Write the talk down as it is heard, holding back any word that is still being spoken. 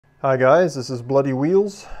Hi guys, this is Bloody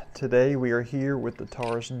Wheels. Today we are here with the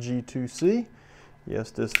Taurus G2C.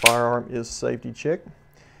 Yes, this firearm is safety checked.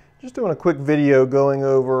 Just doing a quick video going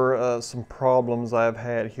over some problems I've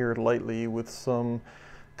had here lately with some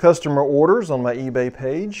customer orders on my eBay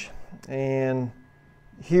page. And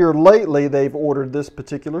here lately they've ordered this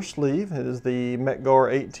particular sleeve. It is the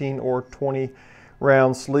Metgar 18 or 20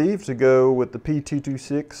 round sleeve to go with the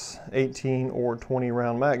P226 18 or 20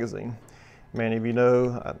 round magazine. Many of you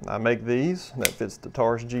know I make these. That fits the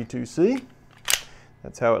Taurus G2C.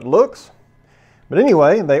 That's how it looks. But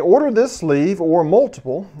anyway, they ordered this sleeve or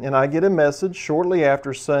multiple, and I get a message shortly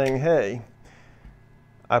after saying, hey,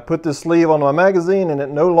 I put this sleeve on my magazine and it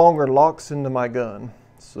no longer locks into my gun.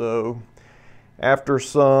 So after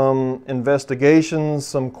some investigations,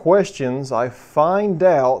 some questions, I find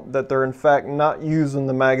out that they're in fact not using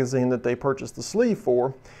the magazine that they purchased the sleeve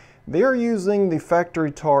for. They're using the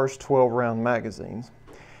factory Taurus 12 round magazines.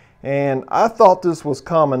 And I thought this was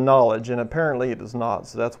common knowledge, and apparently it is not,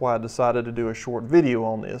 so that's why I decided to do a short video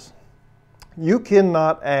on this. You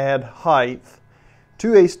cannot add height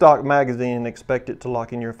to a stock magazine and expect it to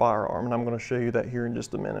lock in your firearm, and I'm going to show you that here in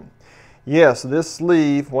just a minute. Yes, this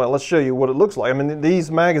sleeve, well, let's show you what it looks like. I mean,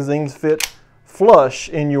 these magazines fit flush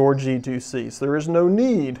in your G2C, so there is no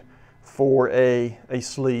need for a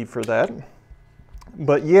sleeve for that.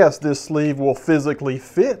 But yes, this sleeve will physically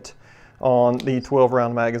fit on the 12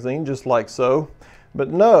 round magazine, just like so. But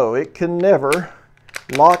no, it can never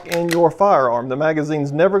lock in your firearm. The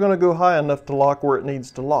magazine's never going to go high enough to lock where it needs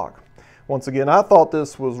to lock. Once again, I thought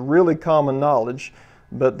this was really common knowledge,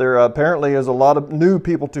 but there apparently is a lot of new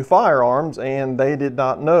people to firearms, and they did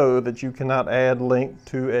not know that you cannot add link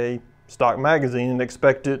to a stock magazine and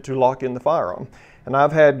expect it to lock in the firearm. And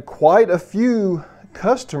I've had quite a few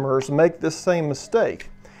customers make this same mistake.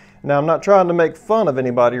 Now, I'm not trying to make fun of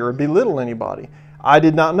anybody or belittle anybody. I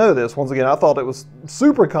did not know this. Once again, I thought it was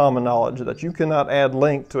super common knowledge that you cannot add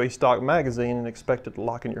link to a stock magazine and expect it to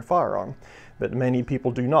lock in your firearm, but many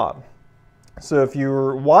people do not. So if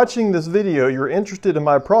you're watching this video, you're interested in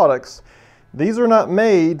my products, these are not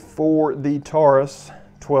made for the Taurus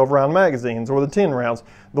 12 round magazines or the 10 rounds,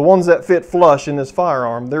 the ones that fit flush in this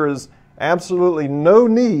firearm. There is absolutely no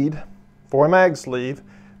need for a mag sleeve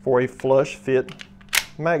for a flush fit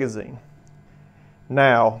magazine.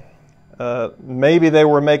 Now, maybe they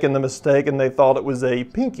were making the mistake and they thought it was a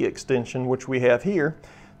pinky extension, which we have here.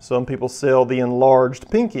 Some people sell the enlarged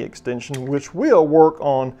pinky extension, which will work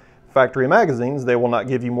on factory magazines. They will not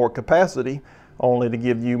give you more capacity, only to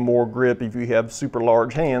give you more grip if you have super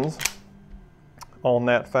large hands on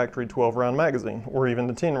that factory 12 round magazine, or even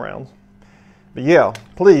the 10 rounds. But yeah,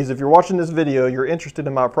 please, if you're watching this video, you're interested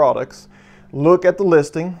in my products, look at the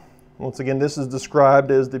listing. Once again, this is described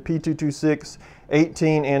as the P226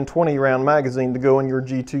 18 and 20 round magazine to go in your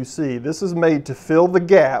G2C. This is made to fill the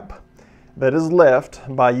gap that is left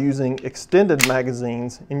by using extended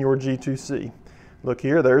magazines in your G2C. Look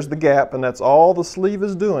here, there's the gap, and that's all the sleeve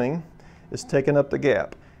is doing, is taking up the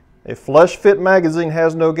gap. A flush fit magazine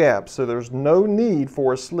has no gap, so there's no need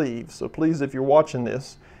for a sleeve. So please, if you're watching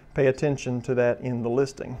this, pay attention to that in the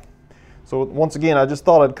listing. So once again, I just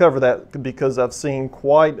thought I'd cover that because I've seen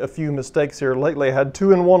quite a few mistakes here lately. I had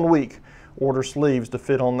 2 in 1 week order sleeves to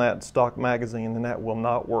fit on that stock magazine, and that will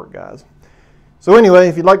not work, guys. So anyway,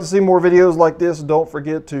 if you'd like to see more videos like this, don't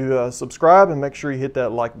forget to subscribe and make sure you hit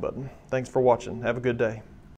that like button. Thanks for watching. Have a good day.